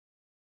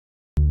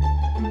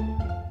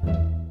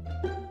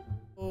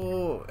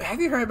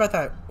have you heard about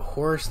that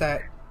horse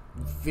that,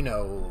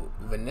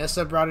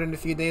 Vanessa brought in a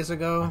few days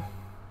ago?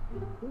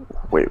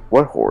 Wait,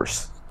 what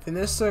horse?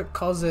 Vanessa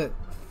calls it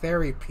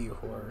therapy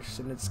horse,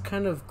 and it's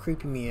kind of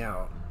creeping me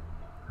out.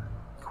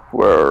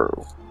 Where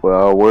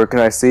can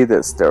I see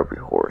this therapy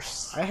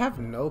horse? I have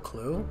no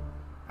clue.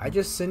 I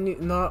just send you.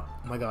 No, oh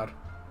my god.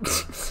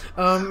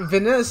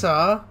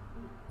 Vanessa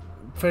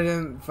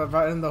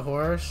brought in the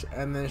horse,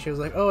 and then she was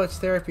like, "Oh, it's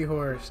therapy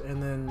horse,"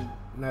 and then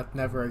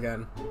never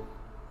again.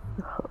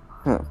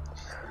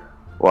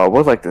 Well, I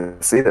would like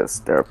to see this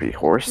therapy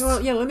horse.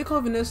 Yeah, let me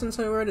call Vanessa and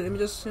say word. Let me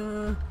just.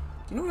 Do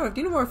you know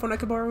where our phone I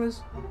could borrow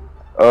is?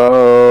 I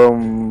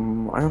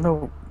don't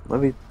know.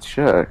 Let me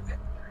check.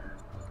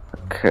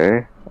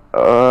 Okay.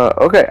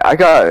 Okay, I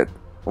got it.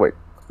 Wait,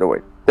 no,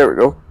 wait. There we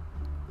go.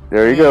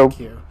 There you go.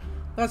 Thank you.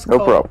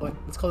 No problem.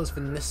 Let's call this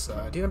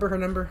Vanessa. Do you remember her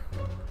number?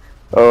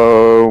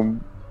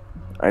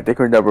 I think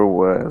her number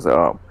was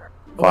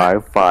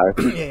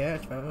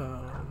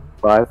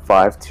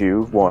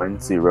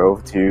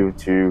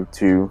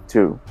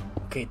 552102222.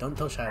 Okay, don't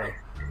tell Shadow. All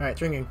right,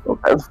 it's ringing.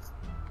 Okay.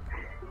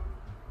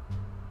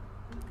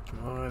 Come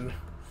on,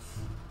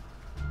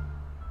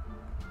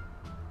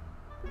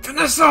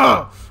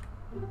 Vanessa.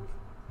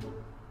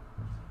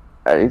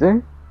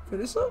 Anything?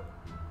 Vanessa?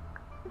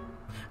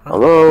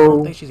 Hello? I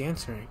don't think she's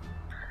answering.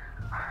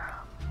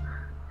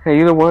 Hey,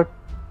 you know what?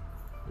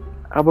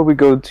 How about we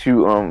go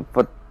to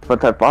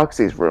Funtime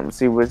Foxy's room,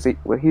 see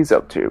what he's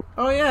up to?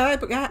 Oh yeah,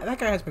 that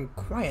guy has been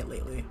quiet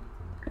lately.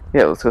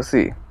 Yeah, let's go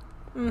see.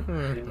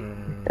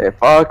 Mm-hmm. Hey,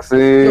 Foxy!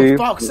 Yo,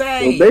 Foxy!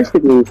 Well,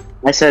 basically,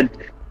 I said,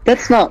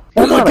 that's not.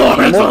 Oh my god,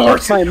 it's the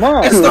horse! That's my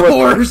mom! It's the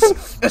horse!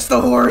 It's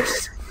the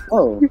horse!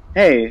 Oh,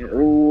 hey,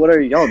 what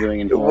are y'all doing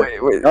in here? Wait.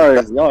 Y'all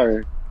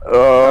are.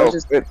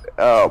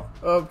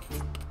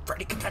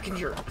 Freddy, come back in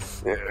here.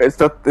 Is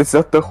that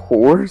the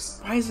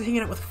horse? Why is it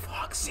hanging out with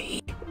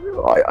Foxy?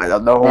 I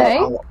don't know. Hey?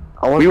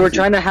 We were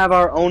trying to have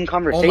our own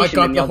conversation, Oh my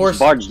god, and the y'all horse just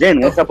barged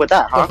in. What's up with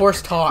that, huh? The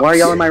horse talks. Why are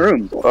y'all in my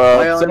room? Why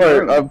are y'all in my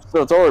room? I'm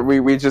so sorry.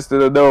 We just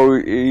didn't know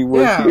he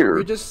was here.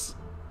 We just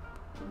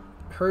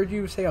heard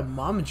you say a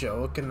mom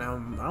joke, and I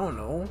don't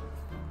know.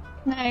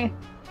 Hey.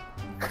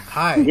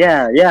 Hi.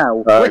 Yeah.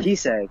 What he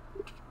said.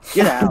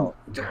 Get out.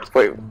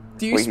 Wait,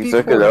 Do you speak he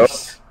took it out?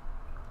 horse?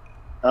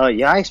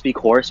 Yeah, I speak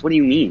horse. What do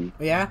you mean?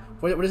 Yeah?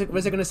 What is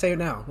it gonna say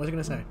now? What's it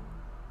gonna say?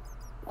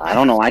 I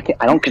don't know. I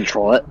don't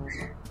control it.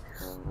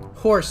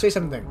 Horse, say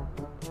something.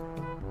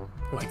 Oh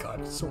my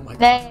god, so my god.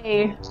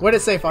 Hey. What did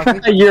it say, Foxy?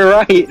 You're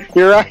right.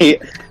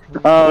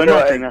 Oh,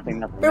 nothing.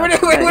 Wait, what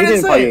did He it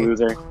didn't call say? you a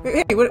loser.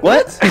 Hey, what?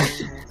 What?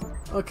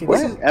 Okay,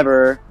 this is...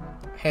 Whatever.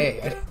 Hey,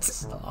 I didn't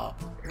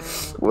stop.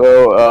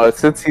 Well,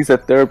 since he's a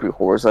therapy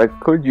horse, I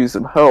could use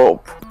some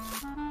help.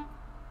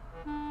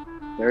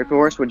 Therapy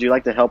horse, would you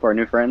like to help our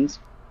new friends?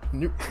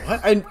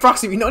 What? And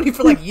Foxy, we've known you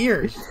for like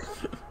years.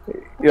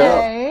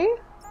 Yeah. Hey.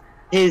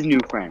 His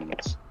new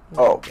friends.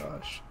 Oh.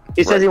 Gosh.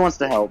 He says he wants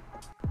to help.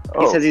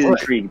 He says he's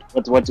intrigued.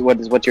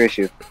 What's your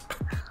issue?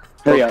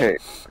 Hurry up.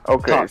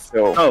 Okay. Talk.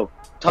 So.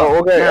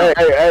 Talk. Okay. Now.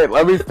 Hey.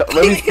 Let me speak,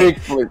 please.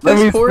 Let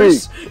me This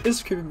horse speak.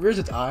 is creepy. Where's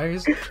its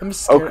eyes? I'm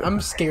scared. Okay. I'm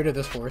scared of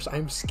this horse.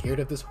 I'm scared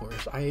of this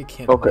horse. I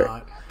cannot. Okay.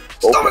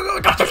 Stop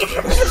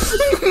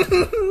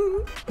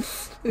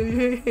it!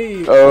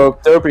 Hey.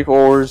 Therapy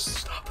horse.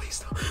 Stop, please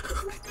stop.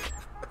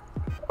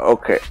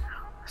 Okay.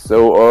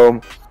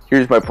 So,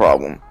 here's my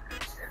problem.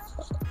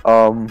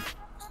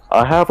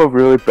 I have a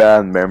really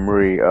bad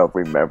memory of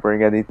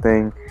remembering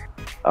anything.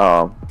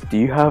 Do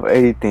you have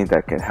anything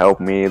that can help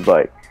me,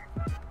 like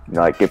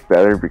get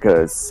better?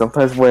 Because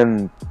sometimes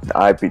when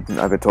I've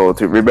been told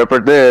to remember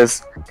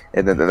this,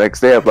 and then the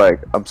next day I'm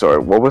like, I'm sorry,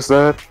 what was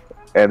that?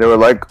 And they were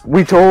like,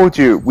 we told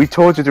you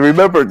to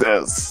remember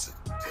this.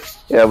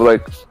 Yeah, I'm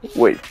like,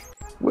 wait,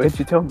 why did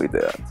you tell me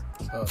that?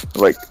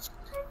 Like,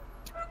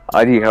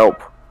 I need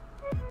help.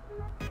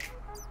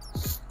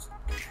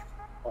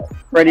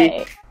 Freddy.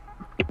 Hey.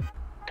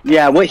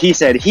 Yeah, what he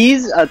said.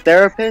 He's a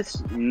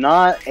therapist,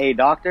 not a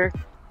doctor.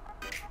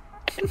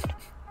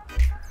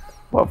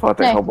 What about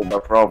that Hey. help with my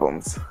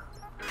problems?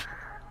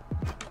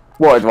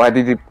 What? Do I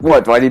need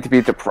to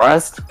be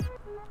depressed?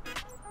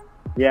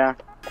 Yeah.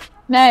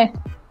 Hey.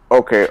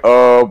 Okay,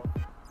 I'm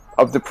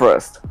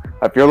depressed.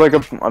 I feel like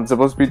I'm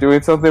supposed to be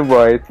doing something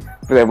right,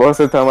 but then most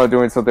of the time I'm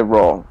doing something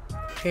wrong.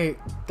 Hey,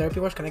 therapy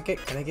horse, can I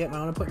get my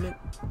own appointment?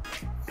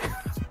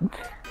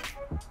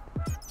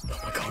 Oh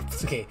my god,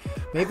 it's okay.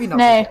 Maybe not.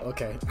 Nay.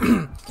 Okay.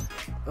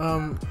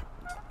 What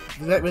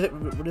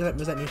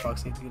does that mean,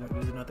 Foxy? Does it know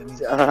what that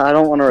means? I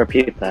don't want to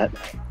repeat that.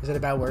 Is that a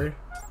bad word?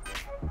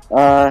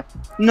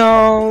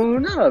 No,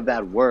 not a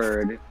bad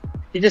word.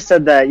 He just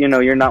said that,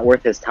 you're not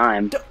worth his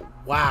time.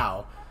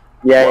 Wow.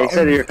 Yeah, he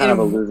said you're kind of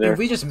a loser. And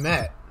we just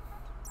met.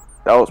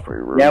 That was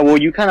pretty rude. Yeah, well,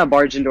 you kind of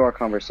barged into our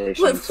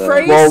conversation. Look, So.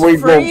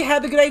 Freddy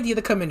had the good idea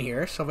to come in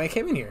here, so I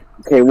came in here.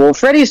 Okay, well,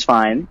 Freddy's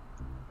fine,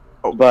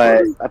 Oh,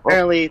 but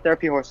apparently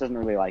Therapy Horse doesn't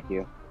really like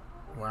you.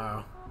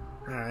 Wow.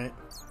 Alright.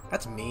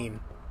 That's mean.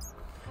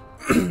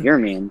 You're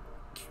mean.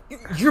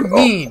 You're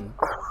mean!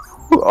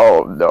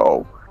 Oh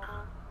no.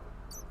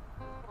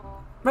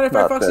 Matter of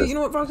fact, Not Foxy, this. you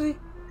know what, Foxy?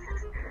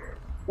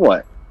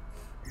 What?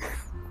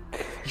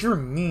 You're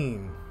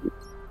mean.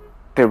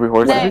 Therapy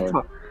horse. No. Does he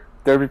talk?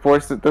 Therapy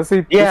horse. Does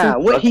he? Yeah,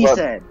 what talk he about-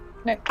 said.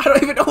 I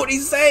don't even know what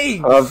he's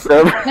saying.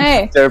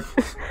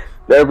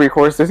 Therapy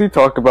horse. Does he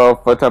talk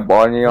about full-time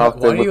bonding Why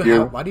often do with you you?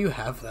 have? Why do you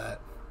have that?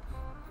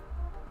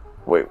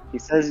 Wait. He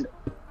says,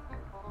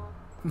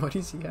 Why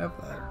does he have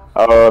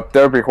that?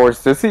 Therapy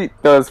horse.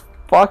 Does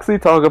Foxy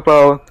talk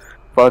about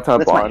full-time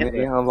That's my bonding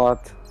input. a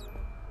lot?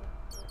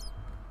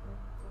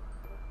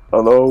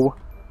 Hello.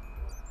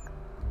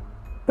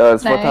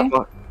 Does No.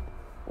 full-time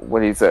what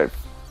do you say?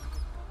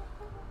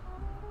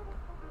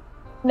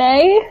 No.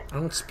 I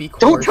don't speak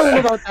don't horse. tell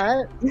him about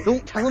that.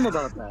 Don't tell him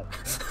about that.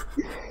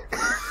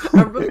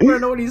 I really want to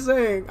know what he's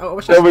saying. I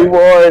wish I Tell me spoke-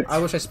 what. I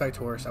wish I spoke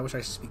horse. I wish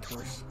I speak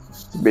horse.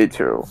 Me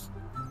too.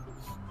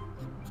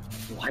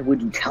 Why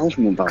would you tell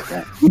him about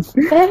that?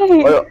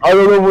 No. I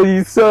don't know what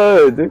you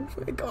said.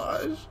 Oh my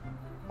gosh.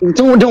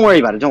 Don't worry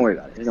about it. Don't worry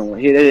about it. Don't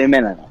worry. It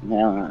meant that.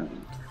 No.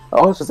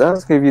 I was just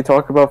asking if you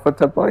talk about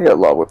full-time bonding a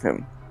lot with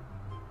him.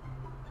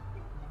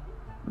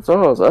 That's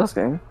all I was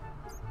asking.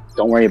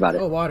 Don't worry about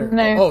it. Oh, water.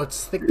 No. Oh,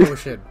 it's thick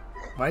potion.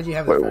 Why did you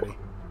have that, Wait, Freddy?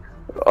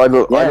 I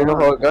don't Yeah, know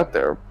how it got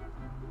there.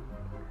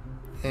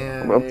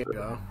 And Well, there you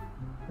go.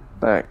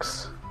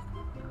 Thanks.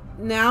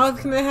 Now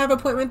can I have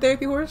appointment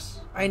therapy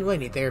horse? I really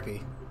need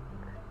therapy.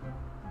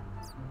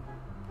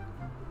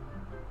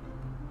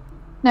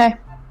 No.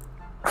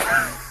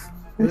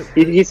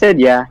 He said,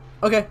 yeah.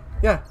 Okay,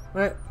 yeah,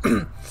 alright.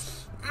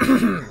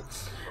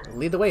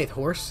 Lead the way,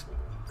 horse.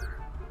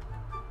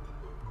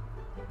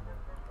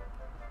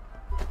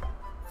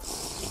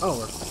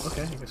 Oh,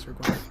 okay, I guess we're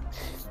going.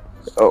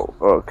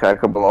 Oh, can I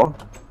come along?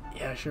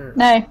 Yeah, sure.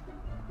 No. I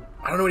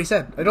don't know what he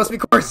said. I don't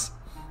speak horse.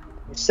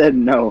 He said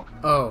no.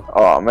 Oh,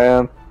 Oh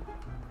man.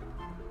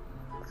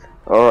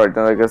 Alright,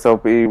 then I guess I'll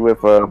be with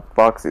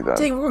Foxy then.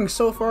 dang, we're going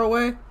so far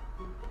away.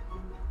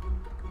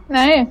 No.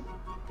 I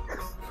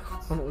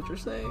don't know what you're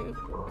saying.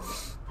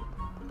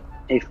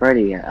 Hey,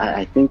 Freddy.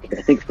 I think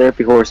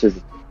Therapy Horse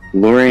is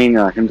luring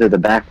him to the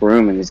back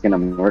room, and he's gonna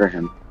murder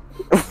him.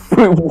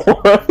 Wait,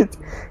 what?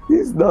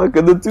 He's not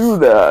gonna do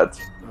that.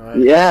 Alright.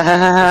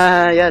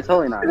 Yeah,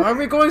 totally not. Why are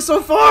we going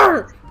so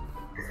far?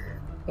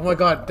 Oh my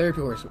god,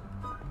 therapy horse.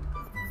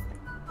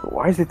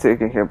 Why is it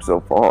taking him so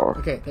far?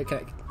 Okay,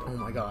 oh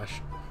my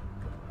gosh.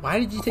 Why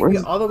did you take Where's-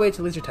 me all the way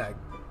to laser tag?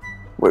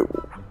 Wait,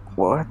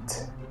 what?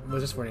 What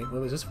was this for?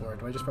 What was this for?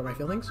 Do I just put my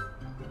feelings?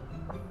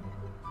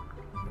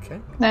 Okay,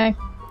 No.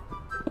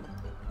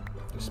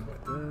 just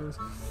put this.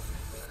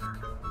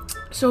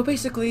 So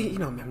basically, you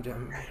know,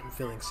 I'm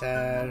feeling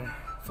sad,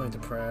 feeling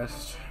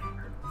depressed,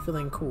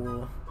 feeling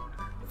cool,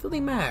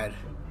 feeling mad.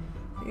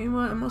 You know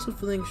what? I'm also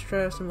feeling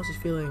stressed. I'm also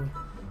feeling,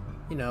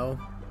 you know,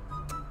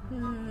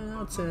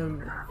 I'd say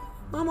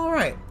I'm all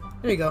right.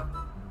 There you go.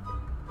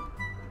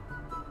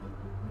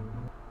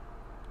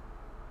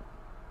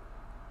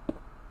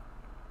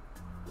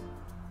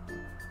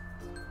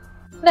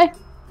 No.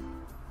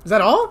 Is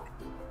that all?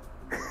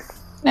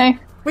 No.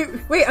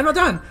 Wait, I'm not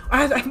done.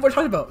 I we're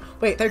talking about.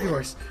 Wait, therapy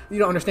horse. You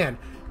don't understand.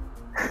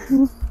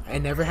 I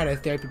never had a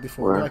therapy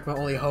before. You're Where? like my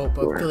only hope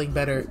of Where? feeling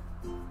better.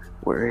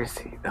 Where is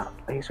he? The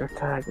laser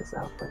tag is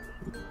out, but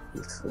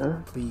he's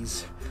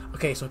Please.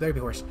 Okay, so therapy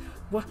horse.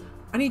 What?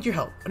 I need your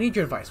help. I need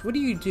your advice. What do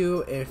you do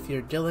if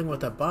you're dealing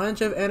with a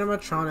bunch of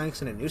animatronics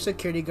and a new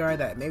security guard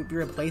that may be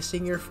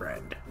replacing your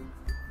friend?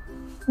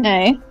 No.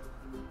 I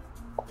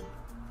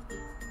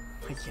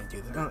can't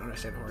do this. I don't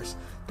understand horse.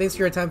 Thanks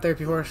for your time,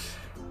 therapy horse.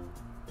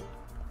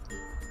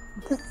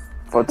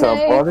 full-time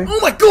Hey. bonding? Oh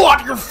my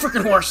god, you're a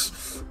freaking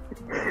horse!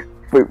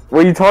 Wait,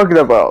 what are you talking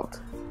about?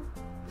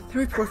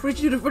 Therapy horse, what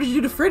did you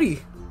do to Freddy?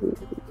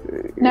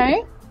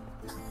 No.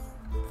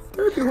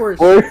 Therapy horse.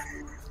 What?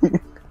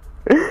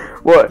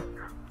 What?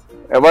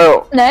 Am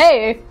I?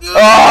 No.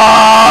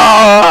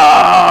 Ah!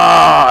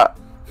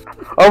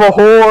 I'm a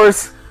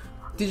horse.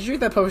 Did you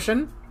drink that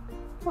potion?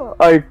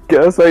 I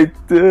guess I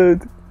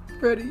did.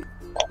 Freddy,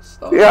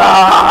 stop.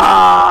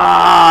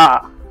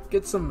 Yeah!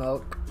 Get some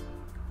milk.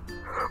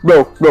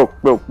 Milk.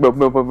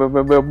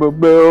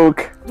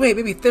 Wait,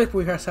 maybe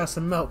therapy horse has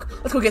some milk.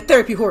 Let's go get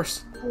therapy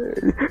horse.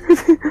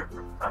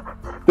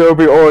 There'll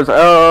be oars.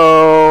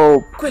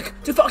 Help! Quick,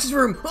 to Fox's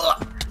room.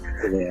 Ugh.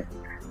 Yeah.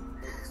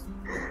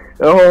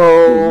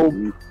 Help!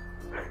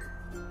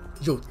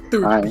 Yo,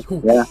 therapy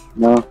horse. Yeah,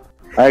 no.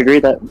 I agree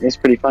that it's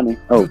pretty funny.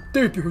 Oh, Yo,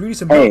 therapy horse. We need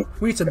some Hey.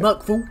 milk. We need some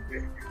milk, fool.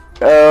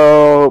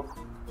 Help!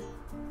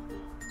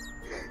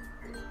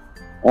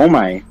 oh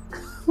my.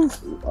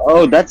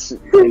 Oh, that's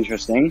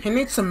interesting. He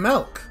needs some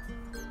milk.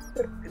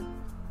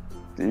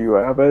 Do you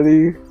have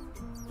any?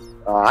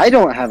 I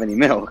don't have any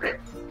milk.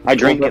 I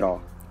drink it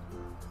all.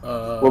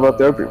 What about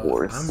therapy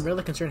horse? I'm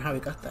really concerned how he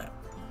got that.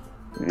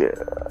 Yeah.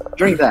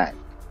 Drink that.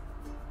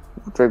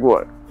 Drink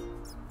what?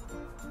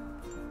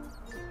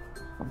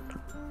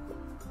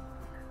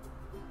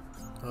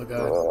 Oh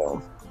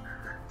god.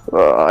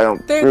 I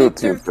don't feel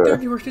too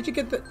Therapy good. horse. Did you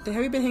get the?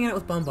 Have you been hanging out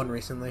with Bun Bun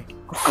recently?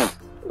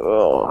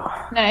 Oh.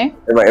 No.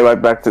 Am I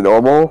back to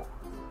normal?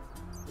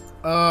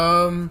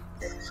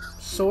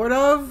 Sort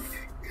of.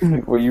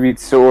 What do you mean,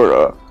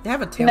 sorta? You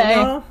have a tail No.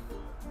 now?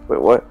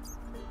 Wait, what?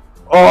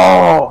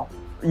 Oh!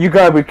 You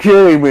gotta be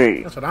kidding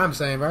me! That's what I'm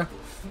saying, bro.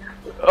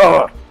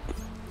 Oh!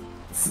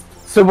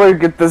 Somebody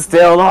get this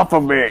tail off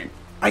of me!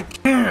 I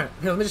can't.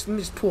 Here, let me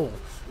just pull.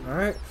 All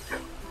right.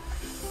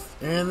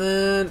 And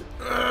then.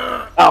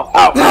 Ow, ow,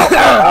 ow,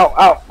 ow,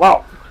 ow,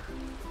 ow!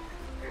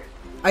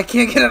 I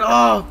can't get it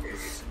off.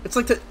 It's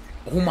like the.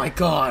 Oh my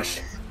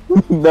gosh,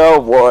 No,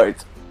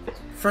 what?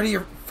 Freddy,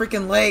 your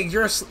freaking legs.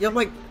 You're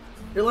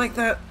like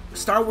that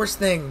Star Wars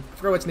thing. I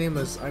forgot what its name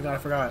was. I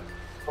forgot.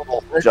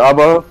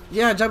 Jabba?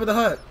 Yeah, Jabba the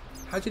Hutt.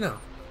 How'd you know?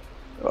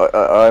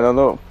 I don't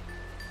know.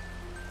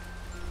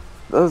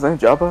 That his name,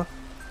 Jabba?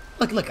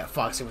 Look at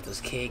Foxy with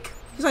his cake.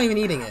 He's not even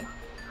eating it.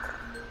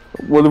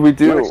 What do we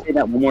Do you want do? to say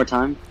that one more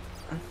time?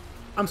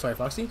 I'm sorry,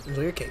 Foxy.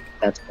 Enjoy your cake.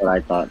 That's what I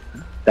thought.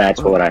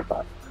 That's what I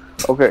thought.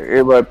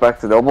 Okay, right back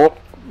to normal.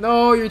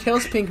 No, your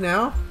tail's pink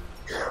now.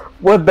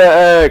 What the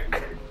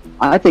heck?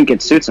 I think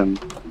it suits him.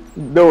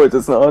 No, it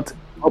does not.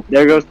 Oh,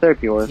 there goes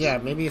therapy horse. Yeah,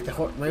 maybe if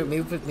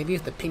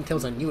the pink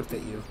tail's on you, it would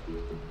fit you.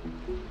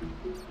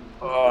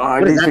 I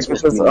What is need that to get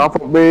supposed to this mean? off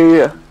of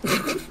me.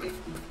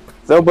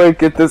 Somebody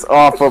get this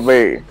off of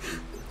me.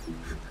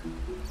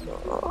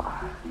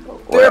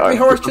 Therapy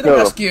horse to the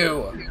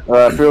rescue.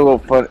 I feel a little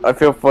fun. I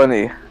feel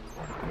funny.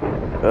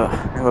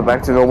 Am I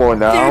back to normal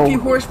now? Therapy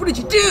horse, what did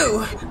you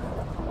do?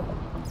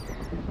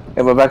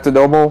 Am I back to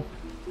normal?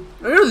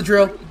 I know the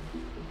drill.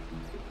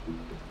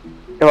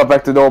 Am I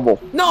back to normal?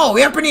 No,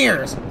 we have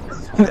ears.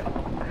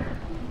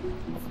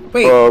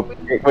 Wait.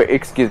 Wait,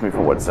 excuse me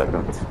for 1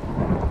 second.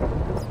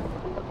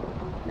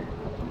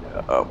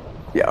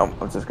 Yeah,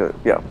 I'm just gonna,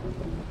 yeah.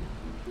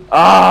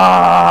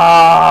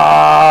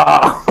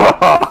 Ah!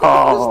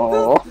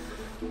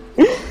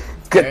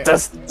 Get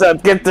this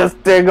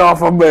thing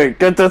off of me!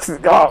 Get this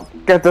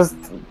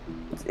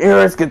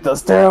ears, get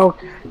this tail,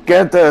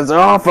 get this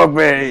off of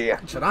me!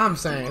 That's what I'm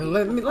saying.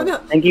 Let me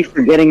Thank you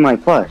for getting my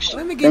plush.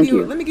 give Thank you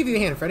you. let me give you a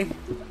hand, Freddy.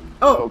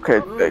 Oh, Okay,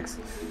 thanks.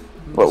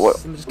 What?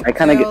 Let me just get I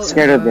kind of the get tail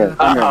scared of the and,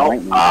 thunder Ow, and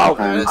lightning ow,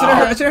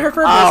 sometimes. It's in her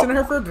for a bit. It's in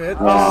her for a bit.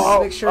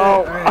 Just make sure. Ow,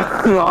 Alright.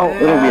 ow,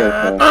 It'll be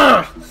okay.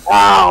 Ow!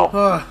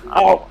 Oh,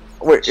 Ow!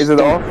 Wait, is it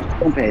off?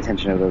 Don't pay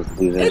attention to those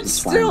losers. it's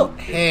fine. still.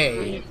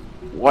 Hey,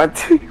 What?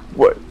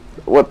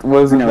 What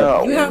was it No.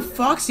 now? you have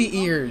foxy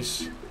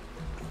ears.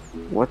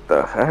 What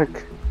the heck?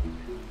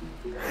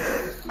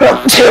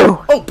 Good.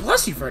 Oh,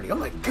 bless you, Freddy. Oh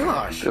my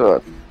gosh.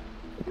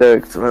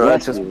 Thanks, man. That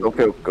Bless just you.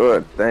 feel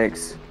good.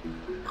 Thanks.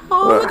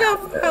 Oh,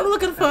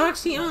 look at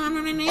Foxy. Oh, no.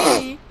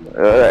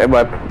 Am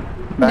I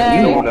back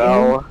to normal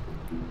now?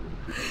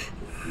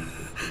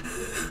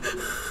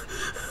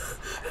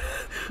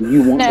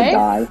 You want No. to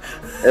die?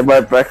 Am I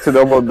back to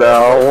normal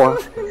now?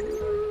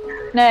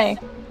 No.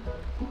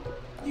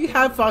 You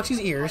have Foxy's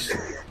ears.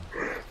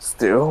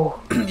 Still?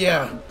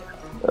 Yeah.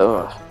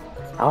 Ugh.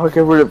 How do I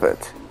get rid of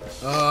it?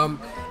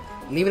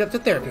 Leave it up to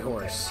Therapy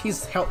Horse.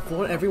 He's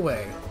helpful in every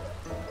way.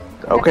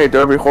 Okay,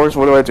 Derby Horse,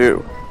 what do I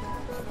do?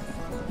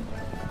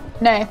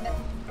 No.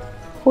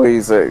 What do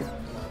you say?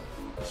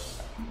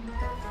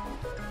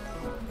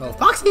 Well,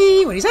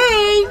 Foxy, what do you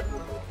say?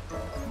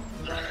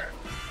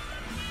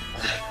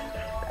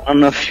 I don't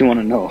know if you want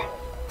to know.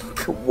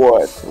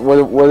 What?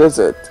 What is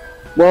it?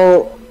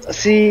 Well,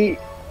 see,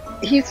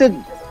 it's a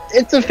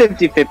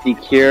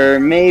 50-50 cure.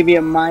 Maybe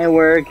it might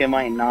work, it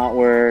might not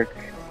work.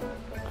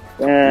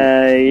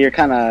 You're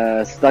kind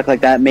of stuck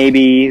like that.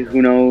 Maybe,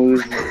 who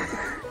knows?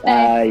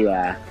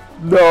 Yeah.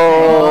 No!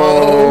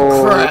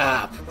 Oh,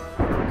 crap.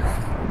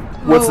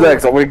 What's Oh.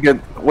 next?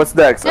 What's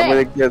next? I'm Hey.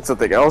 gonna get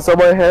something else on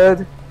my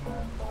head?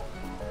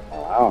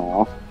 I don't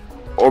know.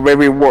 Or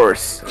maybe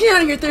worse. Get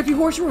out of here, Therapy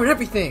Horse. You ruined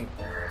everything.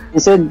 He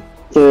said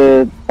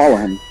to follow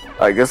him.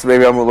 I guess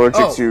maybe I'm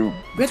allergic Oh.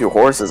 to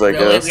horses, I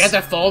Really? guess. We have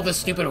to follow this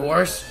stupid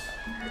horse?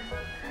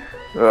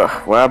 Ugh,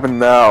 what happened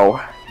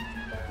now?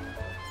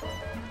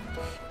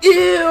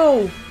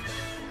 Ew!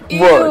 Ew!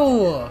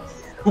 What?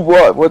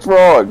 What? What's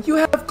wrong? You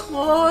have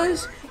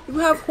claws. You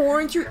have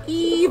horns. You're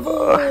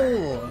evil.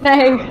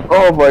 No.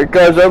 Oh my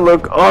gosh, I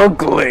look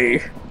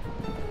ugly!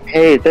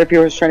 Hey, therapy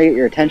horse trying to get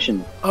your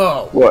attention.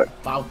 Oh. What?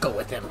 I'll go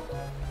with him.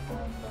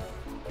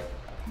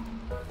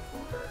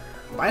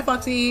 Bye,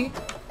 Foxy.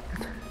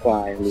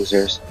 Why,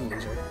 losers?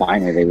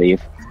 Fine, or they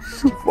leave.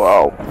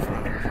 Wow.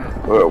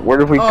 Where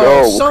did we Oh,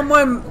 go?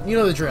 someone. You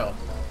know the drill.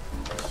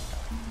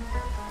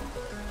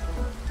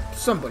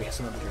 Somebody has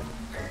to know the drill.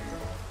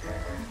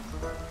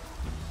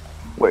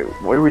 Wait,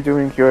 what are we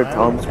doing here at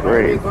Tom's Why are we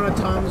grave? going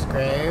to Tom's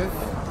grave?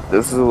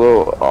 This is a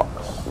little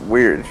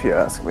weird if you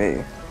ask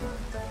me.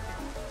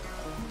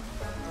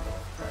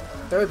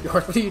 Therapy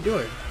Horse, what are you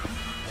doing?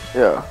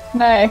 Yeah.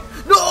 No.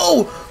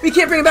 No! We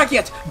can't bring it back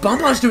yet!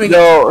 Bonbon's doing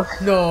No! it!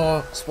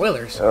 No.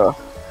 Spoilers.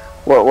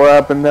 What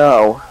happened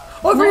now?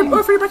 Oh, for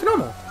you're back to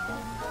normal.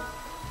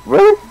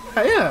 Really?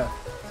 Yeah.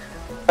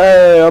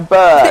 Hey, I'm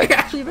back! You're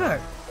actually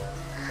back.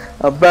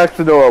 I'm back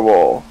to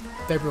normal.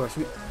 Therapy Horse,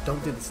 we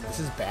don't do this. This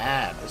is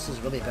bad. This is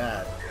really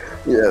bad.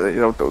 Yeah, you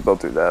don't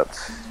do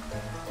that.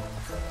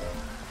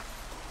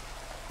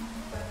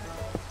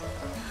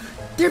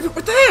 Therapy,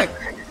 what the heck?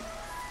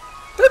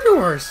 Therapy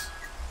horse.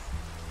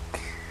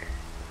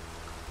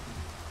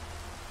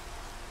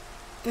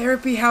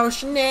 Therapy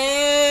house,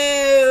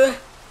 no!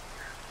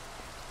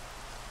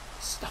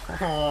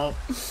 Stop.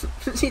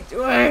 What's he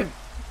doing?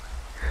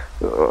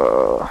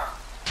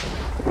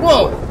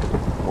 Whoa!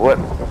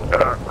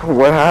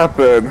 What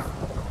happened?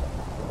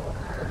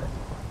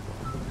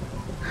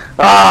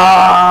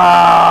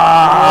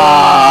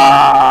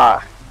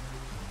 Ah!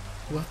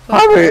 What the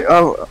I mean, I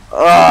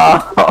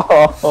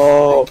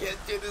oh, can't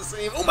do this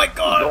anymore. Oh my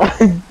god!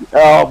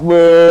 help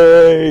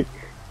me!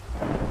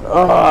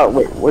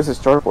 Wait, what's this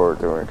chalkboard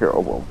doing here? Oh,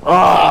 well.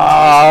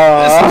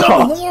 This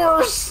dumb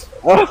horse!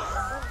 I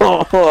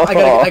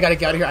gotta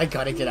get out of here. I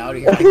gotta get out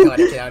of here. I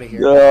gotta get out of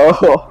here.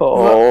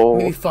 No.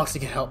 Maybe Foxy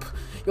can help.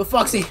 Yo,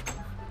 Foxy!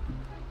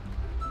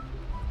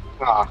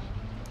 Ah.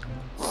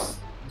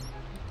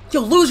 Yo,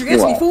 loser,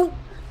 answer me, What? fool!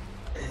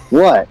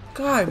 What?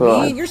 God,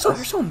 What? mean, you're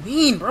so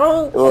mean,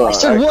 bro. I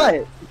said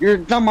what? You're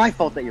it's not my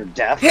fault that you're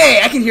deaf.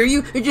 Hey, I can hear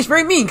you. You're just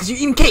very mean because you're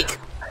eating cake.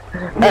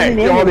 Hey,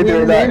 you only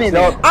do that.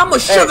 No, I'm gonna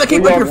shove that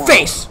cake we up all your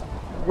face.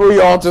 We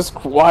all just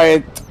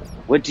quiet.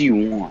 What do you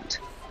want?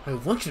 I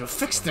want you to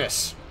fix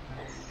this.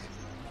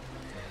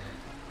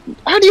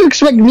 How do you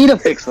expect me to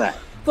fix that?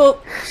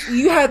 Well,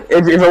 you had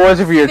If it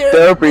wasn't for your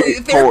therapy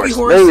horse.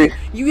 horse, maybe.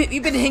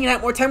 You've been hanging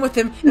out more time with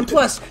him, and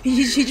plus,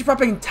 he just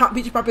brought in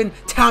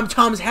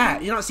Tom's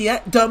hat. You don't see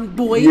that, dumb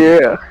boy?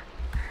 Yeah. I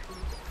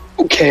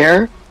don't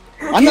care.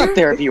 I'm not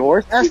therapy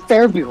horse. That's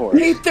therapy horse.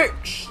 Hey,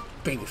 shh,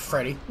 baby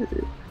Freddy.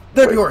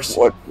 Therapy horse.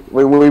 What?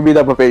 When we meet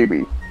up a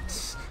baby.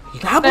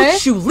 How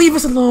about you leave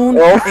us alone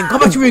Oh. and go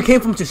back to where you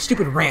came from, to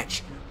stupid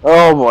ranch?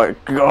 Oh my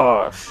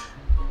gosh.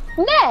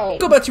 Nay!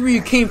 Go back to where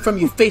you came from,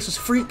 you faceless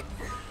freak.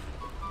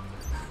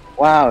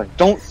 Wow,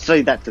 don't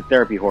say that to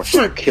therapy horse.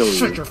 I'll kill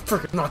Shut you. your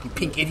freaking mouth, you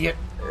pink idiot.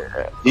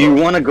 Do you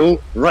want to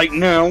go right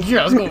now?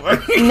 Yeah,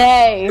 let's go.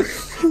 Nay!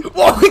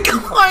 Oh my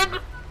god!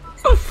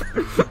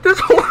 This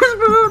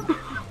horse, man!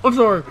 I'm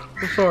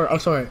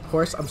sorry.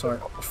 Horse, I'm sorry.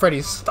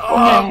 Freddy,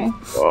 stop! Nay.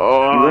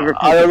 Oh,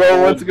 I don't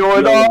know what's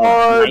going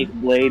on. Knife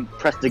blade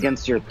pressed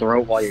against your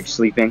throat while you're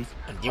sleeping.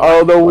 Do you I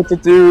don't know what to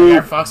do.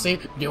 Yeah, Foxy,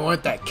 do you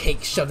want that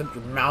cake shoved up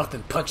your mouth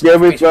and punched in Get your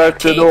me face with back that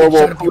to cake and normal,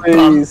 shoved up your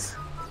bum? please.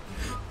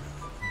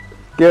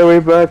 Get me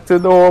back to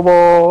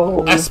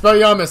normal.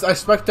 Expelliarmus,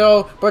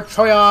 expecto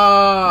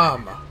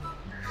patroium!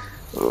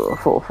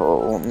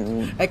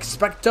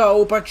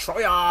 Expecto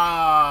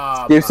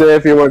patroium! Keep saying it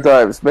a few more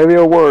times. Maybe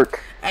it'll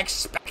work.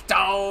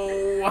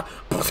 Expecto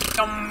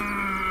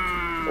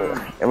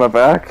patroium! Am I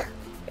back?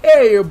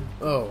 Hey,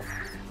 oh.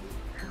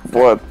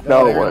 What?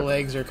 No, Your what?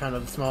 legs are kind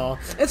of small.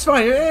 It's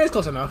fine, it's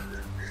close enough.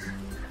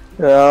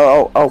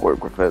 Yeah, I'll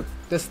work with it.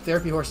 This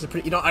therapy horse is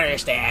pretty. You don't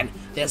understand.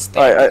 This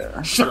I-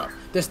 therapy. Shut up.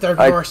 This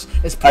therapy horse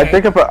is. I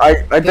think I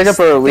think I'm This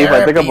gonna leave.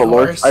 I think I'm therapy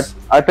allergic. horse.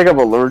 I think I'm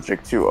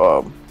allergic to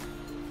I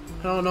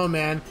don't know,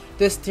 man.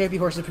 This therapy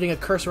horse is putting a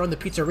curse around the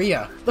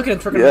pizzeria. Look at him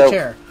twerking on Yeah. the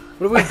chair.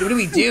 What do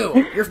we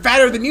do? You're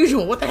fatter than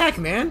usual. What the heck,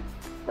 man?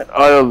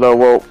 I don't know.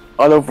 Well,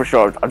 I know for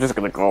sure. I'm just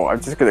gonna go.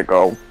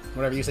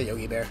 Whatever you say,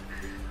 Yogi Bear.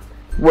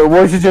 Wait,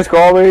 what did you just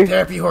call me?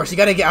 Therapy horse, you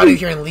gotta get out of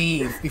here and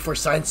leave before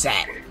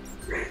sunset.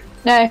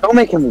 No. Don't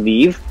make him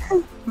leave.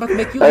 I'm about to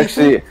make you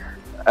leave.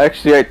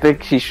 Actually, I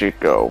think he should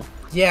go.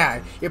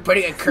 Yeah, you're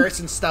putting a curse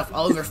and stuff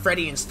all over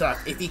Freddy and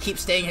stuff. If you keep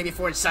staying here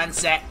before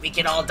sunset, we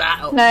can all die.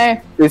 Oh,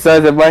 No.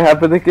 Besides, it might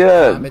happen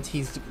again.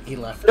 he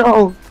left.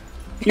 No.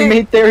 You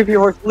made therapy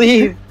horse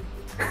leave.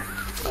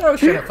 Oh,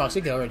 shut up, Foxy.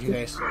 Get over it, you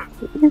guys.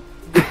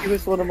 He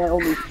was one of my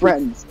only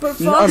friends. But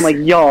Unlike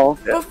y'all.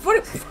 But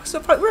what? So,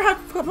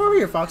 come over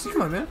here, Foxy.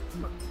 Come on, man.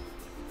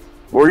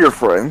 We're your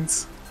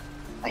friends.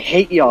 I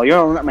hate y'all.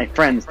 You're not my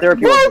friends.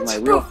 Therapy horse is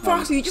my Bro, real friend.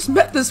 Foxy, you just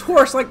met this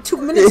horse like 2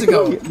 minutes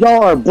ago.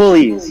 Y'all are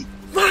bullies.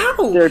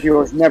 Wow. Therapy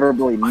horse never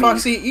bullied me.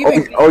 Foxy, you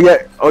Oh, make,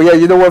 oh yeah.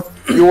 You know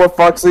what,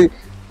 Foxy?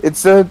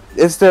 It's there.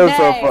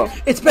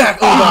 Nay. it's back.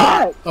 Oh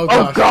god. Oh Oh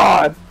gosh.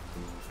 God!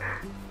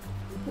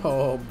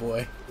 Oh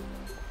boy.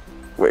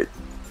 Wait.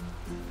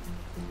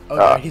 Oh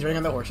yeah, he's riding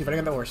on the horse.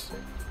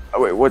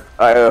 Wait. What?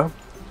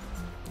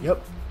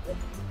 Yep.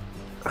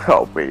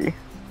 Help me.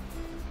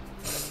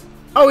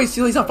 Oh,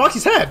 he's on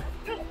Foxy's head.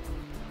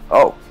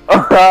 Oh.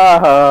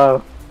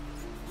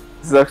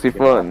 This is actually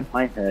fun.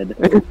 My head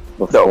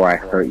before I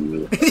hurt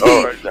you.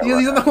 Oh,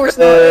 He's on the horse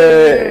now.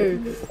 Hey.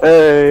 He's on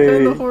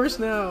Hey. the horse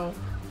now.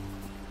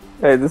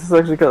 Hey, this is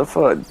actually kind of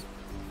fun.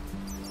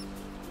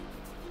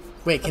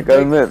 Wait, I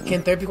gotta admit.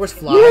 can therapy horse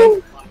fly?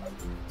 I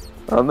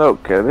don't know,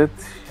 can it?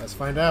 Let's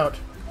find out.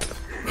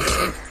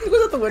 He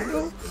was out the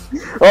window.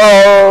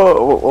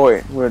 Oh,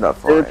 wait, we're not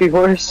Therapy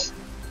flying. horse?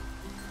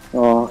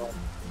 Oh.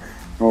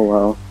 Oh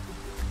well.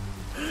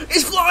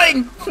 He's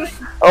flying.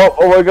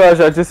 Oh my gosh,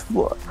 I just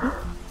flew.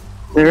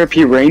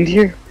 Therapy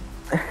reindeer?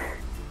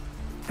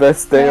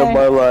 Best day of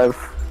my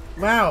life.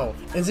 Wow,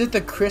 is it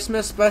the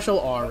Christmas special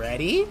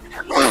already?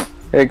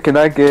 Hey, can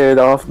I get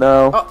off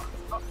now? Oh,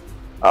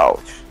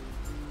 Ouch.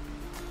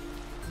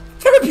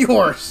 therapy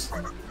horse.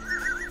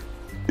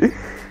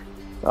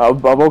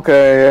 I'm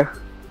okay.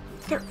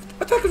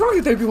 What the heck is wrong with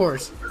you, therapy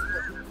horse?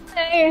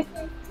 me.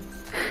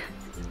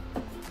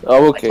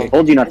 Oh, I okay.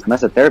 told you not to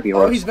mess with therapy Oh,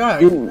 horse. he's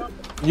back.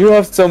 You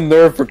have some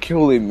nerve for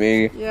killing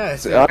me.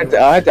 Yes. So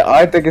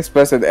I think it's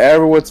best in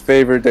everyone's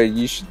favor that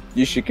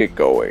you should get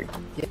going.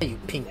 Yeah, you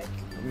pink.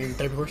 I mean,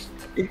 therapy horse.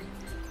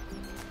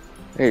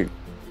 Hey.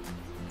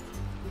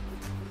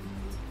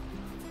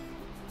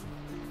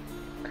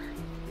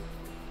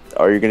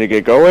 Are you gonna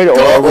get going, or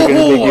are we gonna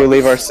make you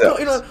leave ourselves?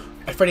 No, you know,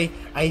 Freddy,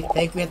 I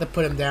think we have to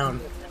put him down.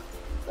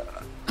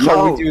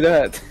 How do we do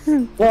that?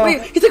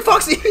 Wait, he took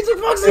Foxy! He took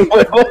Foxy!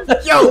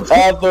 Yo!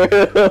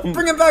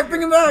 Bring him back!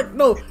 Bring him back!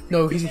 No,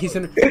 he's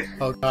in.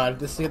 Oh god,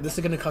 this is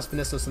gonna cause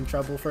Vanessa some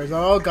trouble for his.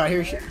 Oh god,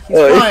 he's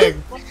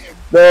flying!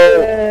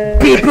 No.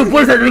 Beep boop!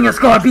 What is that doing in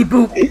scar? Beep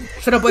boop!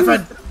 Shut up,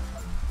 boyfriend!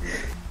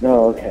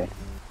 No, okay.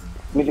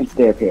 We can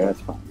stay up here,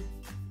 that's fine.